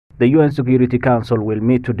The UN Security Council will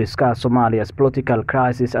meet to discuss Somalia's political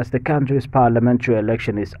crisis as the country's parliamentary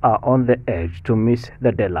elections are on the edge to miss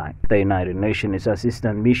the deadline. The United Nations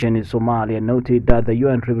Assistant Mission in Somalia noted that the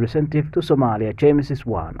UN representative to Somalia, James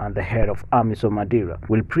Swan, and the head of AMISOM Madira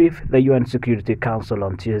will brief the UN Security Council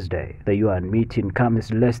on Tuesday. The UN meeting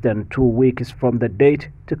comes less than 2 weeks from the date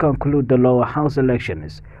to conclude the lower house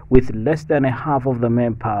elections, with less than a half of the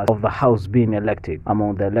members of the House being elected.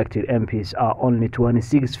 Among the elected MPs are only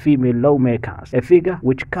 26 female lawmakers, a figure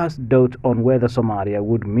which cast doubt on whether Somalia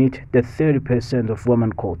would meet the 30% of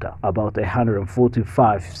women quota. About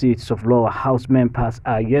 145 seats of lower house members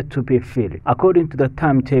are yet to be filled. According to the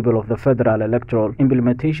timetable of the Federal Electoral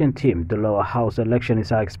Implementation Team, the lower house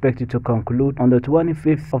elections are expected to conclude on the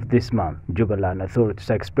 25th of this month. Jubaland authorities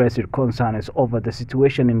expressed concerns over the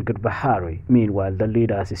situation in Bahari. Meanwhile, the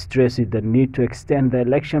leaders stressed the need to extend the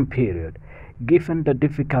election period, given the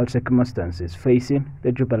difficult circumstances facing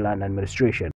the Jubaland administration.